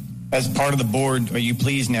 As part of the board, are you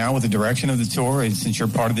pleased now with the direction of the tour since you're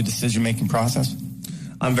part of the decision-making process?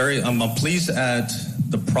 I'm pleased at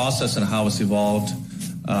the process and how it's evolved.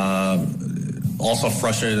 Also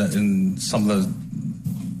frustrated in some of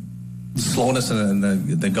the slowness and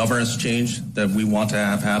the governance change that we want to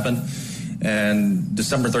have happen. And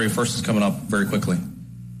December 31st is coming up very quickly.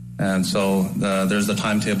 And so there's the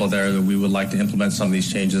timetable there that we would like to implement some of these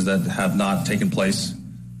changes that have not taken place.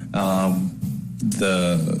 The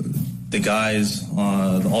guys,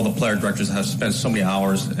 all the player directors have spent so many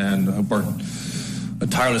hours and have worked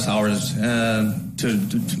tireless hours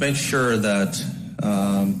to make sure that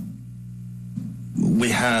we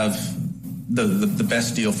have the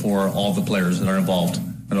best deal for all the players that are involved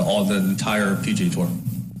and all the entire PGA Tour.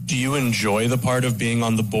 Do you enjoy the part of being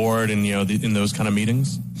on the board and in those kind of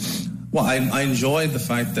meetings? Well, I enjoy the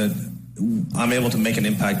fact that I'm able to make an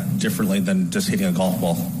impact differently than just hitting a golf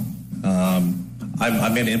ball. I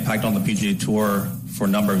made an impact on the PGA Tour for a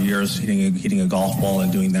number of years, hitting a golf ball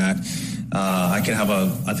and doing that. I can have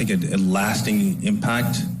a lasting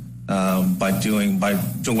impact by doing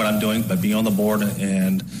what I'm doing, by being on the board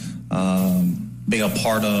and being a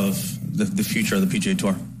part of the future of the PGA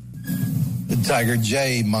Tour. Tiger,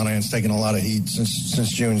 Jay Monahan's taken a lot of heat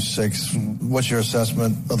since June 6th. What's your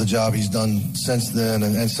assessment of the job he's done since then?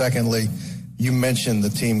 And secondly, you mentioned the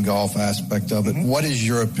team golf aspect of it. Mm-hmm. What is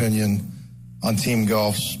your opinion on team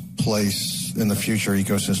golf's place in the future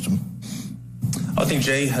ecosystem? I think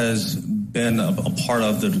Jay has been a part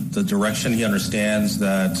of the direction. He understands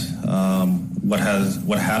that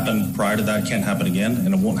what happened prior to that can't happen again,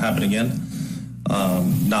 and it won't happen again.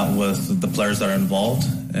 Not with the players that are involved,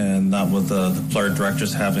 and not with the player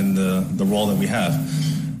directors having the role that we have.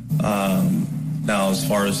 Now, as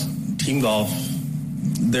far as team golf,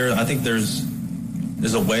 I think there's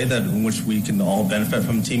a way that in which we can all benefit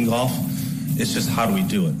from team golf. It's just how do we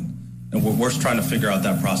do it, and we're trying to figure out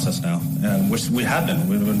that process now, and which we've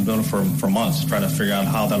been doing it for months, trying to figure out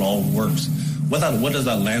how that all works. What does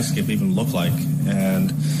that landscape even look like,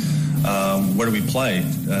 and where do we play,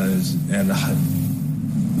 and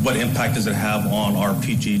what impact does it have on our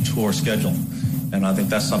PGA Tour schedule? And I think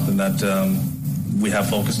that's something that we have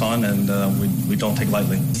focused on, and we don't take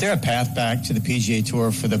lightly. Is there a path back to the PGA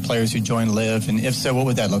Tour for the players who join LIV? And if so, what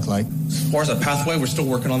would that look like? As far as a pathway, we're still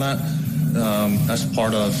working on that. That's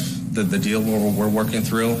part of the deal we're working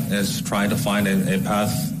through, is trying to find a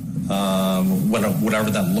path, whatever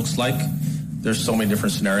that looks like. There's so many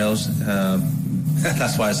different scenarios.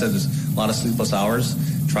 That's why I said there's a lot of sleepless hours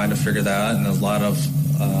trying to figure that out, and there's a lot of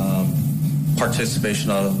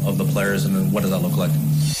participation of the players, and then what does that look like?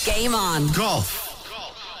 Game on. Golf.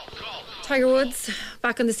 Tiger Woods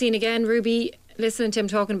back on the scene again. Ruby, listening to him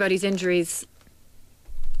talking about his injuries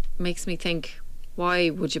makes me think,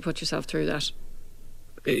 why would you put yourself through that?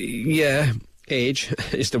 Yeah, age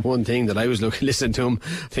is the one thing that I was listening to him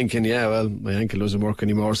thinking, yeah, well, my ankle doesn't work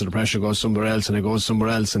anymore, so the pressure goes somewhere else, and it goes somewhere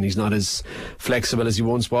else, and he's not as flexible as he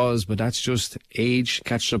once was. But that's just age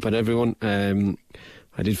catching up with everyone.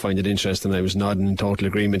 I did find it interesting. I was nodding in total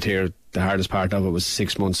agreement here. The hardest part of it was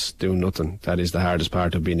 6 months doing nothing. That is the hardest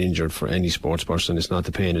part of being injured for any sports person. It's not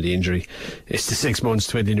the pain of the injury, it's the 6 months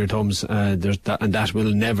twiddling your thumbs. And that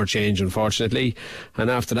will never change, unfortunately.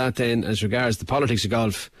 And after that, then, as regards the politics of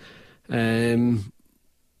golf, He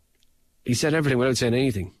said everything without saying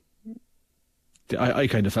anything. I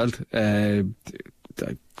kind of felt.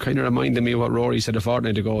 That kind of reminded me of what Rory said a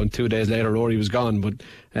fortnight ago, and 2 days later Rory was gone. But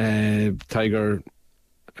Tiger,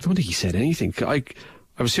 I don't think he said anything. I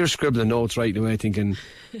was here scribbling notes right away thinking,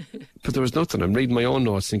 but there was nothing. I'm reading my own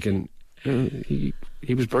notes thinking, he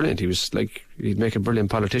was brilliant. He was like, he'd make a brilliant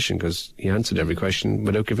politician because he answered every question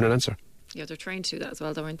without giving an answer. Yeah, they're trained to do that as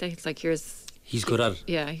well, though, aren't they? It's like, he's good at it.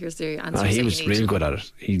 Yeah, here's the answer. He was real good at it.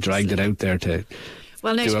 He dragged it out there to.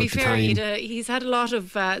 Well, now, to be fair, he's had a lot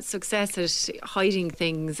of success at hiding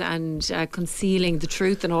things and concealing the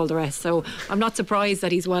truth and all the rest. So I'm not surprised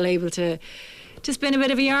that he's well able to spin a bit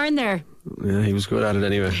of a yarn there. Yeah, he was good at it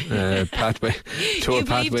anyway. Pathway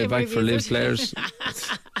back for Liv players.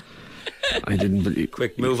 I didn't believe.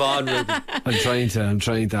 Quick, move on, Ruby. I'm trying to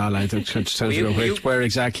outline where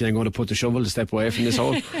exactly I'm going to put the shovel to step away from this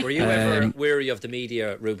hole. Were you ever weary of the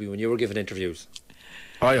media, Ruby, when you were giving interviews?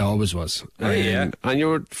 I always was. And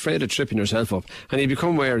you're afraid of tripping yourself up, and you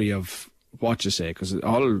become wary of what you say, because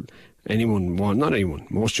most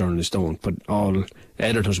journalists don't, but all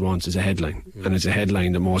editors want is a headline, and it's a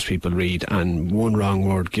headline that most people read, and one wrong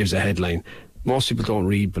word gives a headline. Most people don't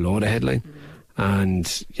read below the headline.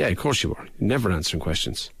 And yeah, of course you were. Never answering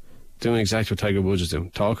questions. Doing exactly what Tiger Woods was doing.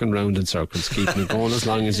 Talking round in circles, keeping it going as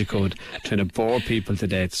long as you could, trying to bore people to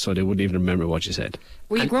death so they wouldn't even remember what you said.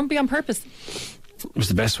 Were you grumpy on purpose? It was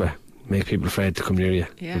the best way. Make people afraid to come near you.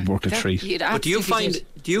 Yeah. It worked a treat. But do you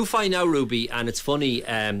find now, Ruby, and it's funny,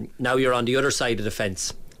 now you're on the other side of the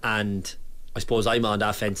fence, and I suppose I'm on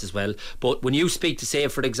that fence as well, but when you speak to, say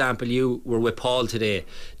for example, you were with Paul today,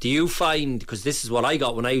 do you find, because this is what I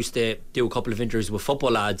got when I used to do a couple of interviews with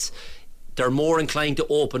football lads, they're more inclined to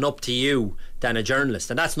open up to you than a journalist?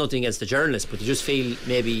 And that's nothing against the journalist, but they just feel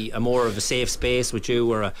maybe a more of a safe space with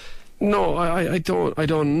you, or a... No, I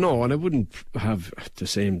don't know, and I wouldn't have the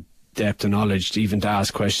same depth of knowledge to even to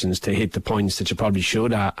ask questions to hit the points that you probably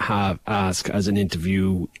should ask as an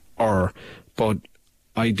interviewer, but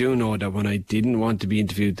I do know that when I didn't want to be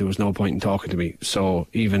interviewed, there was no point in talking to me. So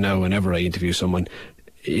even now, whenever I interview someone,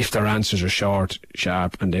 if their answers are short,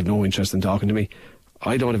 sharp, and they've no interest in talking to me,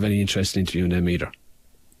 I don't have any interest in interviewing them either.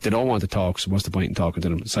 They don't want to talk, so what's the point in talking to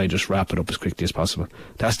them? So I just wrap it up as quickly as possible.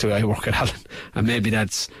 That's the way I work at Alan. And maybe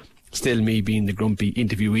that's still me being the grumpy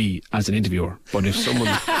interviewee as an interviewer. But if someone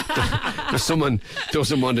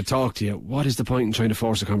doesn't want to talk to you, what is the point in trying to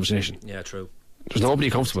force a conversation? Yeah, true. There's nobody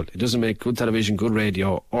comfortable. It doesn't make good television, good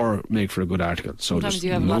radio, or make for a good article. So sometimes just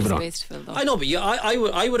you have move lots it of on. space to fill, though. I know, but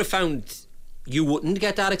I would have found you wouldn't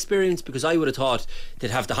get that experience, because I would have thought they'd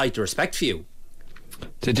have the height of respect for you.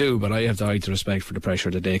 They do, but I have the height of respect for the pressure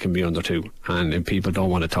that they can be under too. And if people don't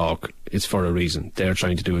want to talk, it's for a reason. They're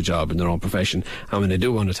trying to do a job in their own profession, and when they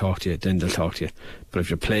do want to talk to you, then they'll talk to you. But if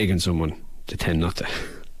you're plaguing someone, they tend not to.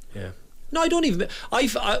 Yeah. No, I don't even. A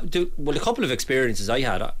couple of experiences I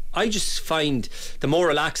had, I just find the more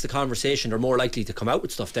relaxed the conversation, they're more likely to come out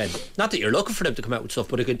with stuff then. Not that you're looking for them to come out with stuff,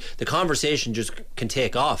 but the conversation just can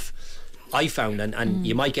take off, I found, and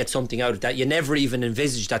you might get something out of that you never even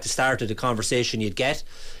envisaged at the start of the conversation you'd get,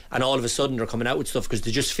 and all of a sudden they're coming out with stuff because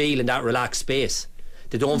they just feel in that relaxed space.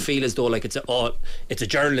 They don't feel as though like it's a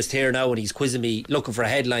journalist here now and he's quizzing me, looking for a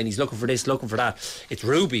headline, he's looking for this, looking for that. It's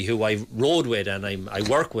Ruby, who I rode with and I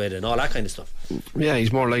work with and all that kind of stuff. Yeah,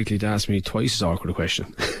 he's more likely to ask me twice as awkward a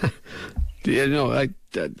question.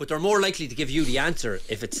 But they're more likely to give you the answer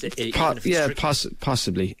if it's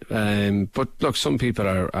possibly. But look, some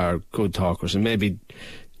people are good talkers, and maybe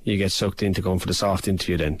you get sucked into going for the soft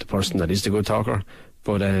interview then, the person that is the good talker.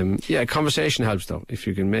 But conversation helps though, if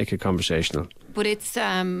you can make it conversational. But it's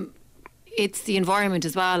the environment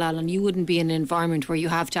as well, Alan. You wouldn't be in an environment where you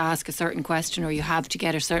have to ask a certain question, or you have to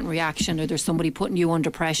get a certain reaction, or there's somebody putting you under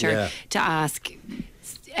pressure to ask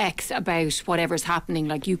X about whatever's happening.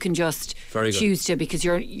 Like, you can just choose to, because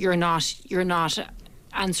you're not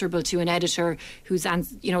answerable to an editor who's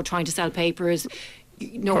trying to sell papers.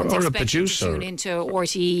 No one's expected to tune into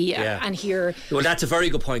RTE and hear. Well, that's a very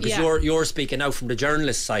good point, because you're speaking now from the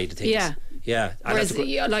journalist side of things. Yeah. Whereas,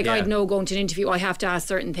 I'd know going to an interview, I have to ask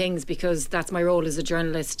certain things because that's my role as a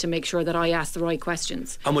journalist, to make sure that I ask the right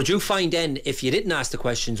questions. And would you find then, if you didn't ask the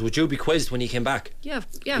questions, would you be quizzed when you came back? Yeah, of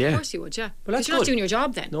course you would. Yeah, well, that's you're not doing your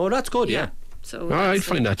job then. No, that's good. Yeah. So I'd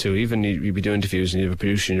find that too. Even you'd be doing interviews and you have a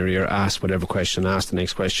producer in your ear, ask whatever question, ask the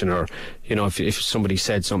next question, or if somebody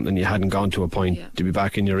said something and you hadn't gone to a point, to be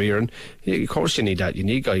back in your ear. And of course you need that. You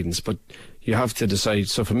need guidance, but you have to decide.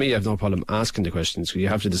 So for me, I have no problem asking the questions. You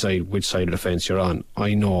have to decide which side of the fence you're on.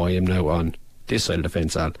 I know I am now on this side of the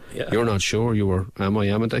fence, Al. You're not sure. You were, am I,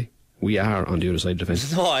 amn't I? We are on the other side of the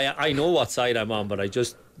fence. No, I know what side I'm on, but I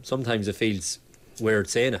just sometimes it feels weird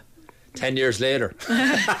saying it. 10 years later,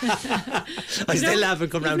 I still haven't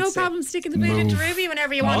come round. No problem sticking the boot into Ruby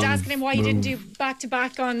whenever you want, asking him why he didn't do back to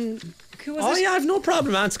back on. Who was it? Yeah, I've no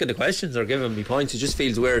problem asking the questions or giving me points. It just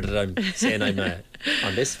feels weird that I'm saying I'm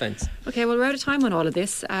on this fence. Okay, well, we're out of time on all of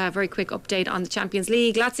this. Very quick update on the Champions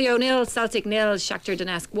League. Lazio 0, Celtic 0, Shakhtar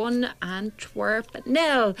Donetsk 1, Antwerp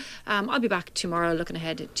 0. I'll be back tomorrow looking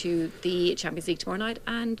ahead to the Champions League tomorrow night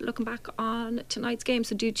and looking back on tonight's game.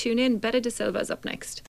 So do tune in. Beta de Silva is up next.